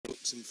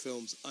books and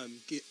films, I'm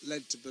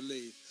led to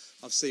believe.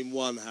 I've seen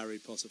one Harry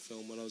Potter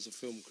film when I was a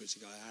film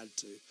critic. I had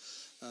to.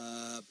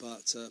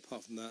 But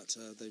apart from that,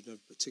 they've never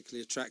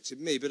particularly attracted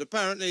me. But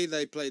apparently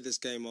they play this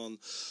game on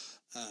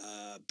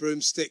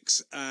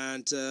broomsticks,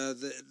 and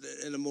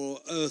in a more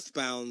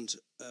earthbound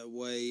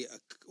way,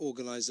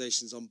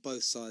 organisations on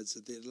both sides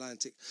of the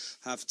Atlantic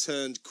have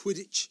turned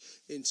Quidditch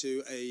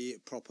into a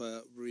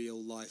proper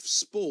real-life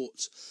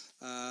sport.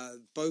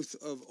 Both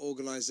of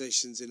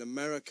organisations in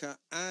America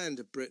and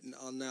Britain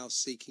are now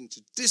seeking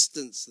to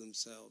distance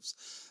themselves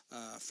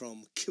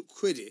from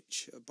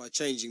Quidditch by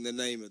changing the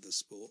name of the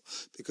sport,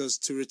 because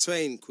to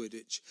retain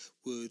Quidditch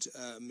would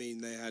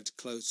mean they had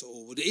close,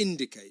 or would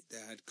indicate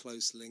they had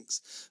close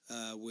links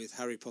with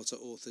Harry Potter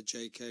author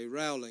J K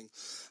Rowling.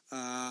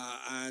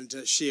 And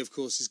she, of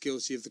course, is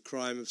guilty of the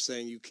crime of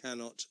saying you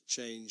cannot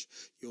change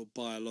your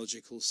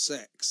biological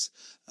sex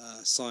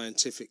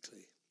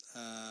scientifically.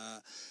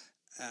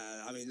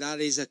 I mean, that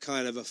is a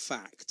kind of a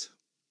fact.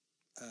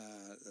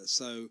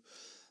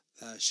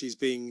 She's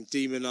being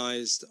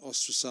demonized,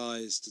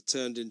 ostracized,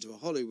 turned into a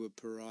Hollywood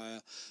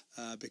pariah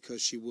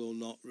because she will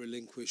not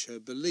relinquish her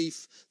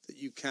belief that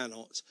you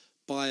cannot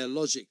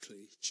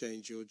biologically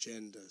change your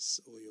gender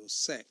or your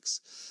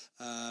sex.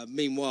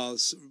 Meanwhile,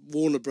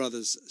 Warner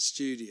Brothers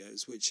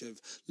Studios, which have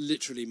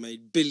literally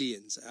made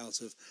billions out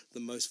of the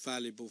most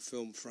valuable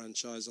film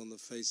franchise on the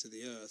face of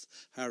the earth,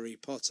 Harry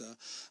Potter,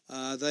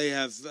 they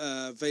have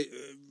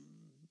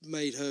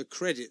made her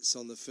credits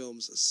on the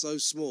films so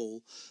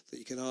small that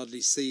you can hardly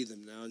see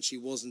them now, and she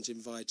wasn't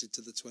invited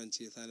to the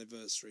 20th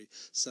anniversary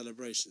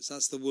celebrations.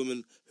 That's the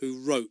woman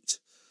who wrote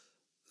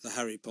the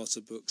Harry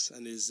Potter books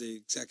and is the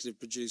executive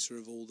producer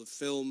of all the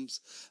films,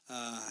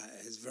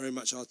 is very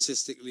much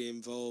artistically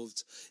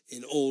involved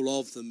in all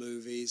of the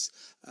movies.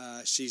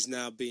 She's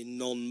now been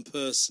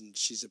non-personed.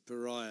 She's a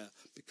pariah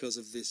because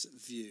of this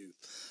view.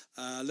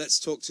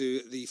 Let's talk to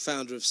the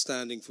founder of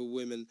Standing for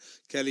Women,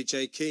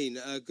 Kellie-Jay Keen.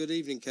 Good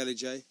evening,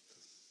 Kellie-Jay.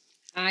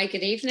 Hi,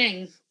 good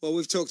evening. Well,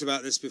 we've talked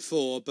about this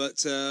before,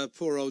 but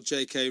poor old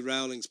J K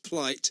Rowling's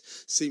plight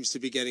seems to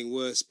be getting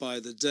worse by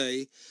the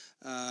day.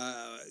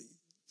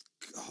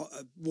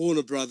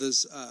 Warner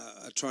Brothers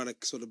are trying to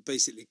sort of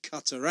basically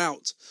cut her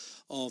out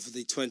of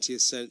the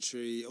 20th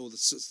century or the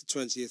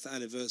 20th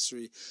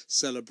anniversary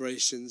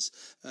celebrations.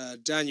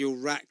 Daniel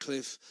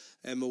Radcliffe,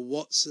 Emma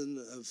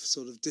Watson have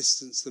sort of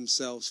distanced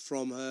themselves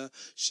from her.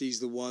 She's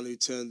the one who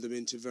turned them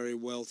into very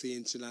wealthy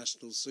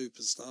international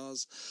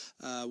superstars.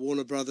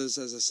 Warner Brothers,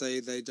 as I say,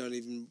 they don't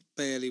even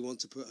barely want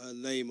to put her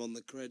name on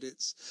the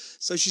credits.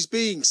 So she's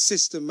being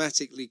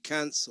systematically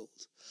cancelled.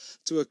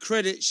 To her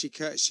credit,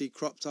 she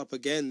cropped up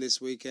again this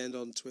weekend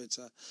on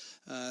Twitter,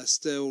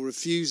 still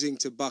refusing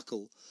to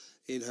buckle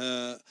in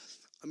her,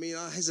 I mean,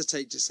 I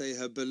hesitate to say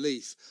her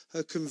belief,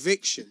 her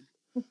conviction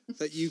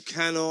that you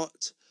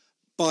cannot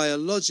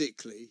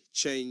biologically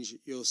change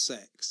your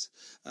sex.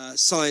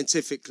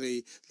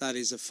 Scientifically, that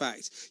is a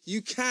fact.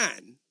 You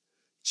can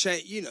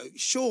change, you know,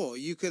 sure,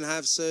 you can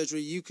have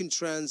surgery, you can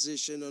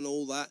transition and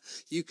all that,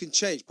 you can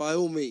change by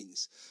all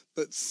means.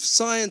 But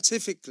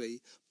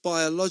scientifically,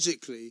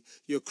 biologically,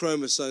 your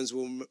chromosomes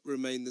will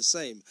remain the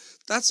same.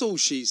 That's all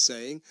she's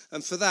saying,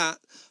 and for that,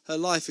 her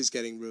life is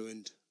getting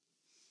ruined.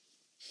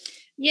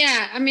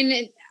 Yeah, I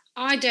mean,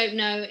 I don't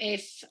know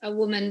if a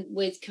woman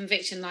with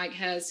conviction like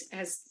hers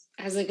has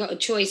got a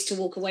choice to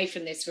walk away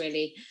from this,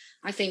 really.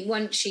 I think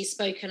once she's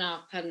spoken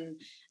up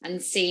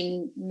and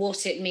seen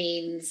what it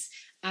means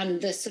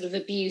and the sort of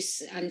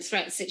abuse and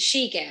threats that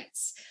she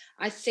gets,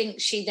 I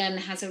think she then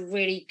has a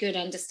really good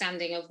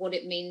understanding of what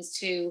it means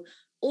to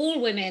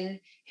all women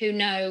who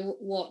know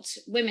what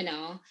women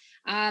are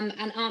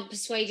and aren't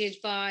persuaded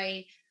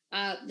by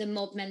the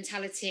mob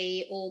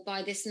mentality or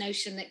by this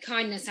notion that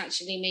kindness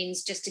actually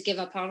means just to give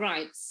up our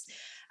rights.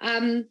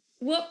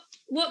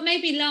 What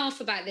made me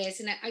laugh about this,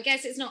 and I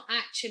guess it's not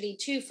actually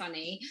too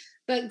funny,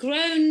 but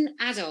grown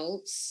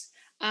adults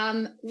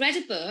read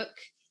a book,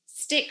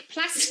 stick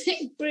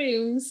plastic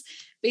brooms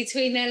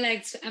between their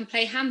legs and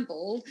play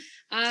handball.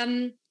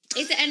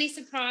 Is it any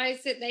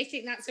surprise that they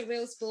think that's a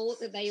real sport,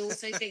 that they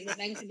also think that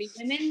men can be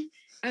women?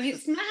 I mean,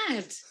 it's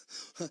mad.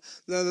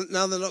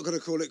 Now they're not going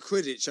to call it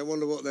Quidditch. I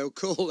wonder what they'll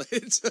call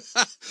it.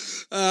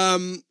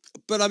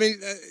 But I mean,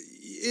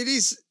 it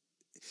is,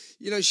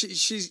 you know,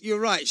 she's.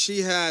 You're right.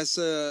 She has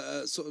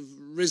sort of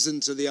risen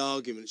to the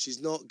argument. She's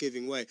not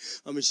giving way.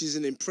 I mean, she's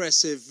an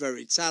impressive,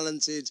 very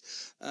talented,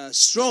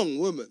 strong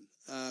woman.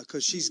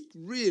 Because she's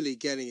really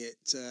getting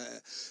it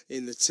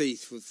in the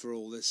teeth for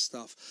all this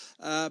stuff.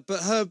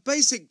 But her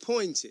basic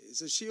point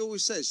is, as she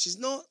always says, she's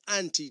not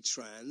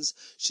anti-trans,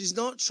 she's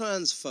not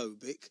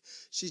transphobic.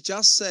 She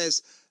just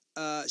says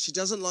she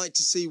doesn't like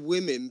to see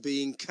women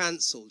being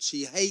cancelled.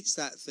 She hates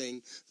that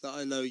thing that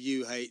I know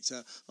you hate.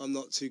 I'm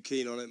not too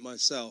keen on it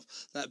myself.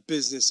 That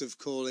business of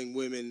calling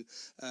women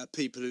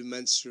people who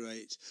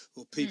menstruate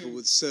or people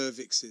with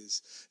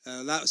cervixes.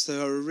 That's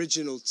her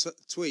original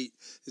tweet,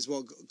 is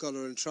what got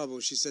her in trouble.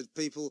 She said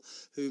people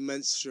who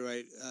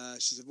menstruate.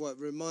 She said, "What?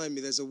 Remind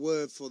me. There's a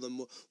word for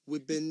them.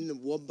 Women,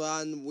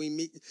 woban, we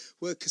meet.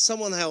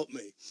 Someone help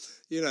me."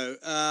 You know,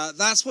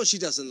 that's what she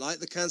doesn't like,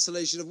 the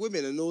cancellation of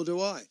women, and nor do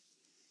I.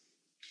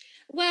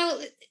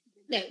 Well,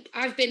 look,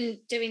 I've been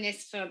doing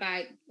this for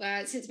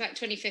since about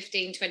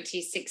 2015,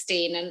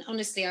 2016. And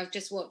honestly, I've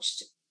just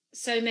watched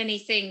so many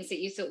things that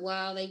you thought,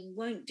 well, they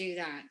won't do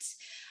that.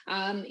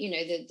 You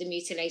know, the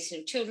mutilation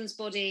of children's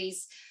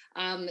bodies,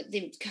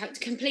 the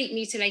complete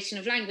mutilation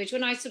of language.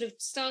 When I sort of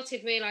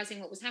started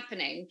realizing what was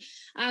happening,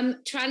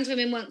 trans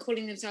women weren't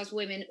calling themselves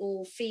women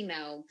or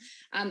female.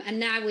 And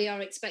now we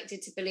are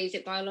expected to believe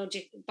that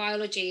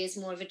biology is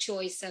more of a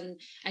choice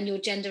and your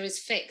gender is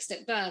fixed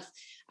at birth.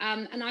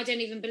 And I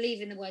don't even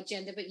believe in the word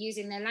gender, but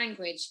using their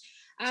language.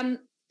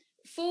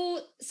 For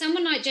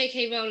someone like J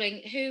K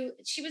Rowling,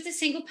 she was a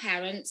single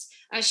parent,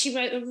 she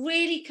wrote a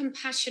really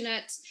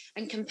compassionate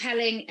and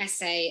compelling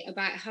essay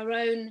about her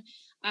own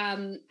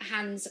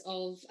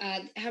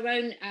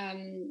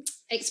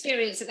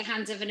experience at the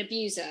hands of an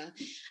abuser.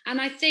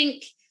 And I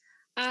think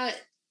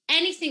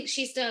anything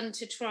she's done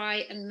to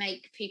try and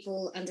make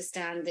people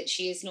understand that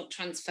she is not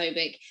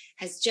transphobic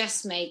has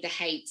just made the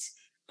hate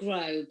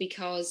grow,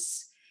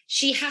 because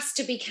she has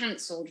to be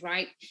cancelled,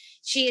 right?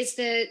 She is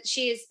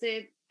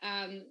the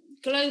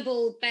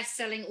global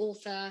best-selling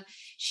author.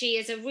 She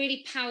is a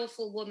really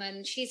powerful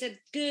woman. She's a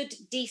good,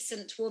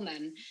 decent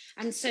woman.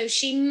 And so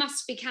she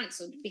must be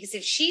cancelled, because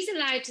if she's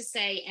allowed to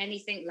say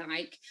anything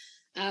like,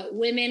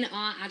 women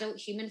are adult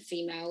human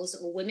females,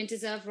 or women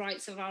deserve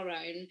rights of our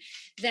own,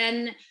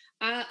 then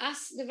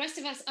the rest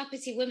of us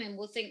uppity women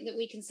will think that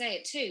we can say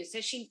it too.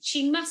 So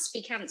she must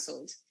be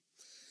cancelled.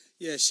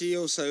 Yeah, she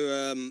also,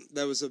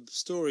 there was a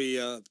story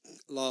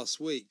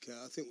last week,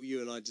 I think you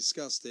and I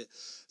discussed it,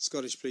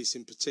 Scottish police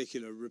in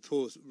particular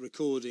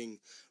recording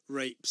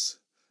rapes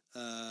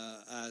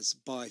as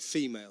by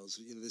females.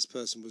 You know, this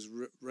person was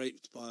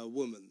raped by a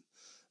woman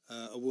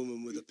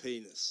with a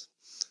penis,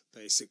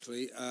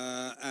 basically.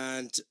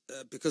 And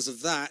because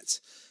of that,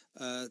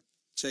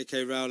 J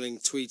K Rowling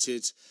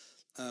tweeted,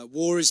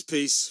 "War is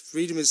peace,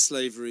 freedom is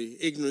slavery,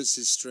 ignorance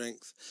is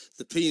strength.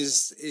 The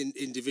penis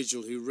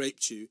individual who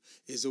raped you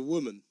is a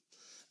woman."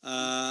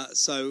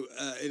 So,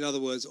 in other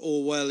words,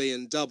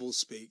 Orwellian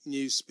doublespeak,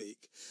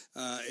 newspeak,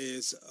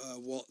 is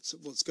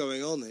what's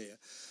going on here.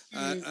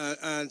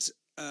 And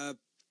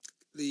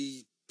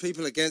the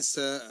people against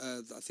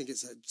her, I think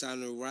it's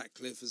Daniel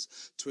Radcliffe, has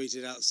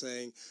tweeted out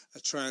saying a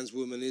trans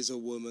woman is a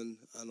woman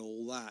and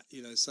all that.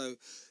 You know, so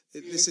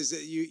this is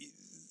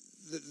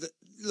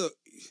look,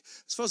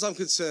 as far as I'm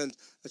concerned,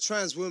 a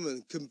trans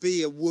woman can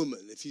be a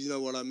woman, if you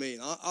know what I mean.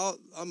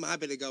 I'm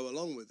happy to go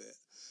along with it.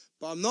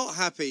 But I'm not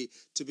happy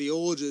to be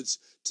ordered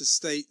to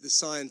state the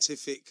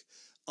scientific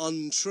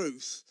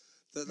untruth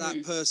that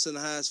that person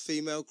has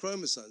female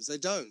chromosomes. They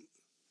don't.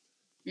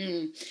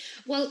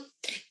 Well,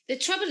 the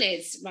trouble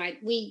is,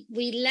 right, we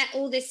let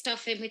all this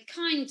stuff in with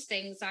kind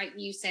things, like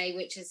you say,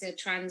 which is a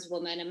trans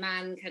woman, a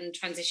man can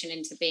transition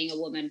into being a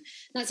woman.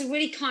 That's a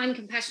really kind,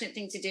 compassionate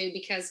thing to do,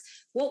 because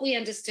what we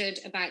understood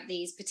about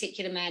these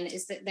particular men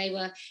is that they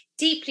were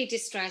deeply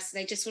distressed.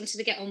 They just wanted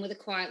to get on with a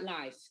quiet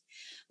life.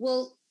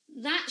 Well,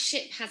 that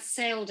ship has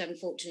sailed,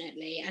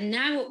 unfortunately. And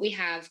now what we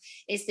have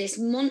is this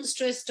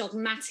monstrous,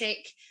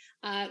 dogmatic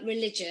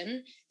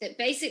religion that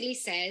basically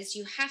says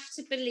you have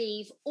to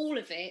believe all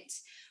of it,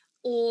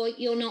 or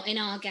you're not in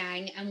our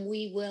gang and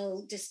we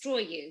will destroy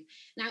you.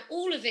 Now,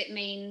 all of it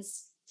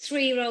means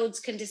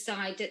 3-year-olds can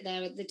decide that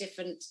they're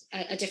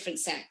a different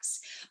sex.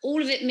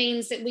 All of it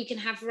means that we can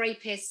have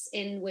rapists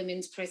in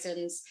women's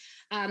prisons.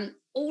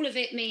 All of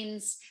it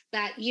means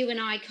that you and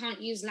I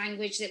can't use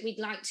language that we'd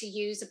like to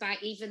use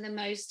about even the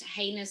most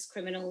heinous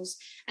criminals,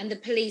 and the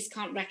police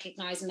can't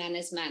recognise men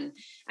as men.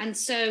 And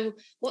so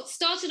what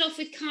started off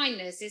with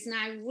kindness is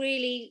now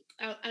really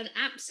an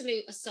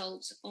absolute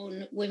assault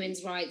on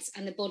women's rights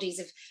and the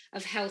bodies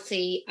of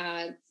healthy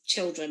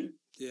children.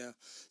 Yeah.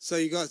 So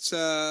you got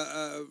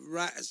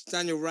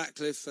Daniel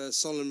Radcliffe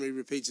solemnly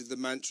repeated the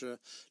mantra,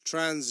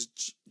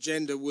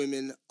 transgender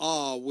women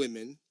are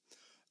women.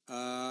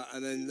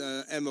 And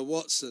then Emma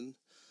Watson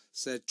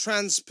said,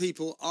 trans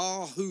people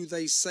are who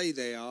they say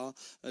they are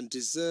and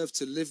deserve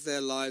to live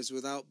their lives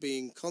without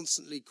being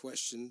constantly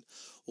questioned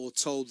or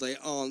told they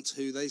aren't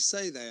who they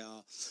say they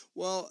are.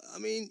 Well, I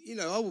mean, you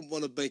know, I wouldn't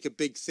want to make a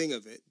big thing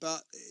of it,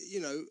 but, you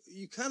know,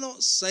 you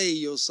cannot say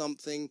you're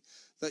something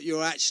that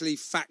you're actually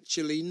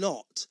factually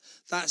not.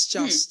 That's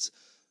just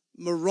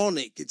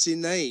moronic. It's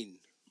inane.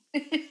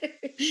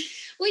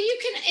 Well, you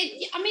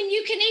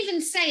can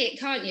even say it,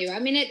 can't you? I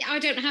mean, I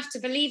don't have to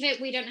believe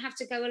it. We don't have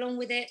to go along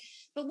with it.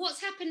 But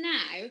what's happened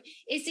now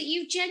is that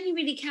you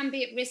genuinely can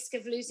be at risk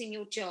of losing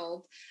your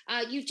job.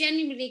 You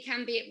genuinely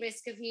can be at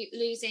risk of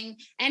losing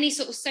any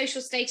sort of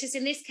social status.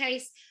 In this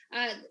case,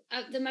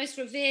 the most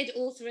revered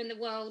author in the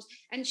world,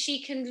 and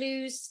she can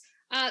lose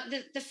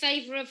the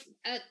favour of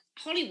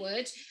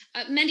Hollywood,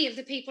 many of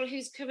the people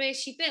whose career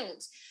she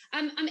built.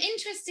 I'm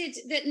interested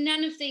that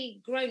none of the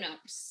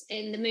grown-ups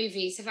in the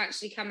movies have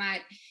actually come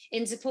out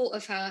in support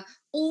of her,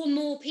 or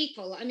more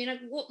people. I mean,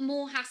 what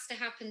more has to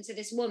happen to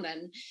this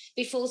woman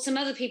before some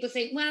other people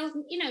think, well,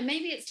 you know,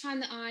 maybe it's time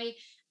that I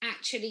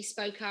actually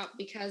spoke up,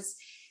 because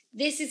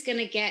this is going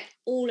to get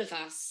all of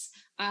us.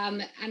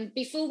 And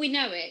before we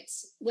know it,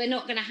 we're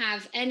not going to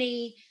have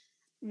any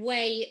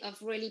way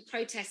of really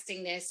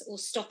protesting this or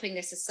stopping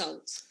this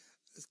assault.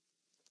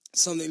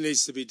 Something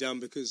needs to be done,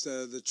 because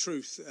the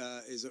truth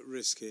is at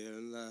risk here,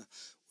 and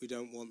we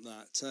don't want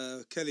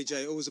that.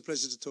 Kellie-Jay, always a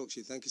pleasure to talk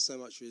to you. Thank you so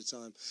much for your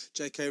time.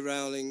 J K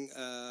Rowling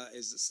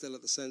is still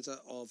at the centre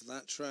of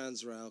that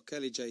trans row.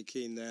 Kellie-Jay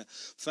Keen there,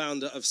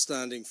 founder of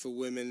Standing for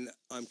Women.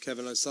 I'm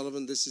Kevin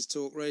O'Sullivan. This is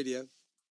Talk Radio.